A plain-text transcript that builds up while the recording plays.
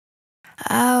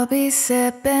I'll be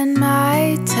sipping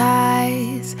Mai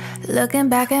Tais, looking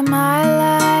back at my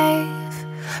life,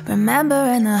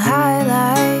 remembering the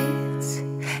highlights,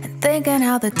 and thinking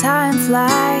how the time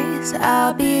flies.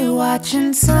 I'll be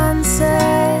watching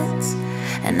sunsets,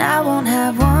 and I won't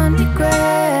have one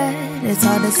regret. It's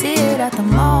hard to see it at the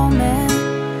moment,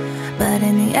 but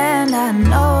in the end I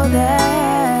know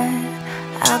that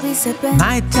I'll be sipping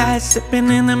Mai Tais, sipping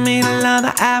in the middle of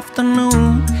the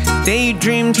afternoon.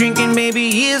 Daydream, drinking,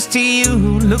 baby, here's to you.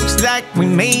 Looks like we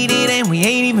made it and we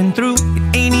ain't even through.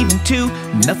 It ain't even two,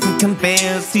 nothing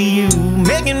compares to you.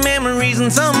 Making memories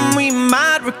and some we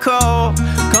might recall,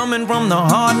 coming from the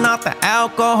heart, not the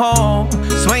alcohol.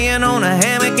 Swaying on a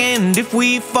hammock, and if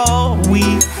we fall,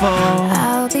 we fall.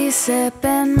 I'll be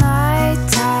sipping Mai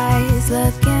Tais,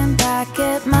 looking back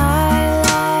at my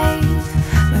life,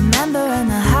 remembering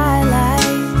the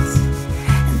highlights,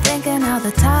 and thinking how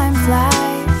the time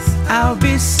flies. I'll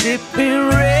be sipping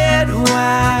red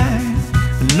wine,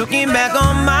 looking back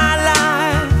on my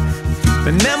life,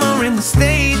 remembering the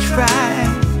stage fright,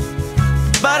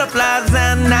 butterflies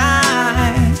at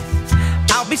night.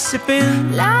 I'll be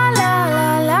sipping la la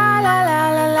la la la la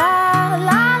la la la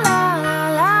la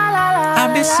la la.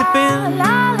 I'll be sipping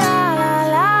la la la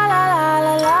la la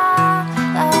la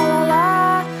la la la.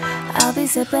 I'll be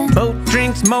sipping boat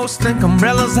drinks, most like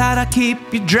umbrellas, how to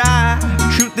keep you dry.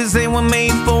 Truth is they were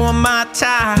made for a Mai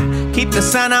Tai. Keep the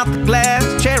sun out the glass,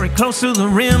 cherry close to the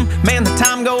rim. Man, the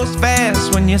time goes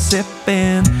fast when you're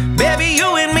sipping. Baby,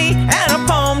 you and me and a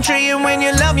palm tree. And when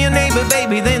you love your neighbor,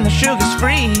 baby, then the sugar's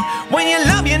free. When you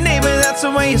love your neighbor, that's the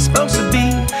way you're supposed to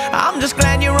be. I'm just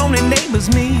glad your only neighbor's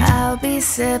me. I'll be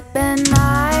sipping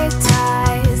Mai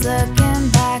Tais, looking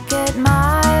back at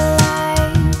my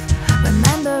life,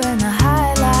 remembering the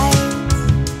highlights,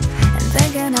 and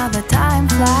thinking how the time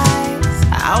flies.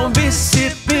 I'll be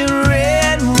sipping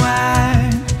red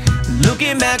wine,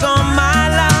 looking back on my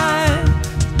life,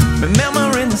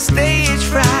 remembering the stage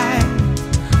fright,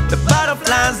 the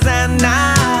butterflies that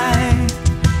night.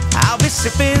 I'll be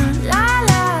sipping la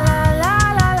la la la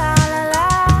la la la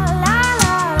la la la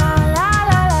la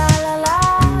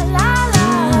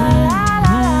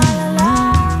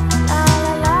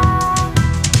la.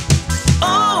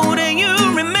 Oh, do you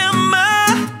remember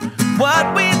what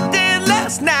we did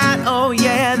last night? Oh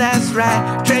yeah, that's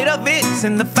right. Trade of Vicks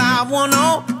in the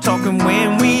 510, talking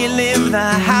when we live the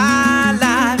high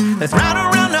life. Let's ride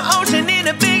around the ocean in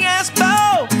a big ass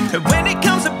boat. And when it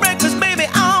comes to breakfast, baby,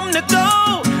 I'm the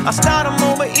go. I'll start them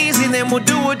over easy, then we'll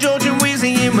do a Georgian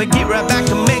Wheezy, and we'll get right back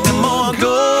to making more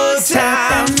good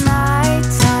times. Sipping Mai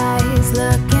Tais,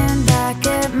 looking back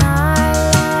at my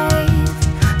life,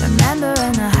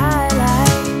 remembering the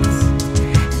highlights,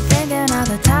 and thinking how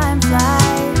the time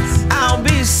flies. I'll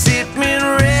be sipping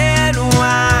red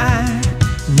wine,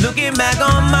 looking back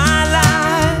on my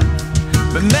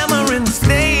life, remembering the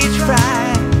stage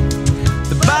fright,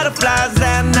 the butterflies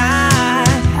that night.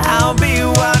 I'll be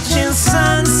watching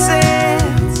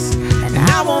sunsets, and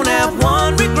I won't have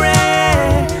one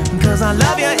regret, 'cause I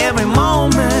love you every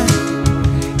moment,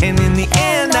 and in the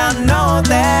end I know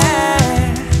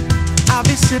that I'll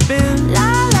be sipping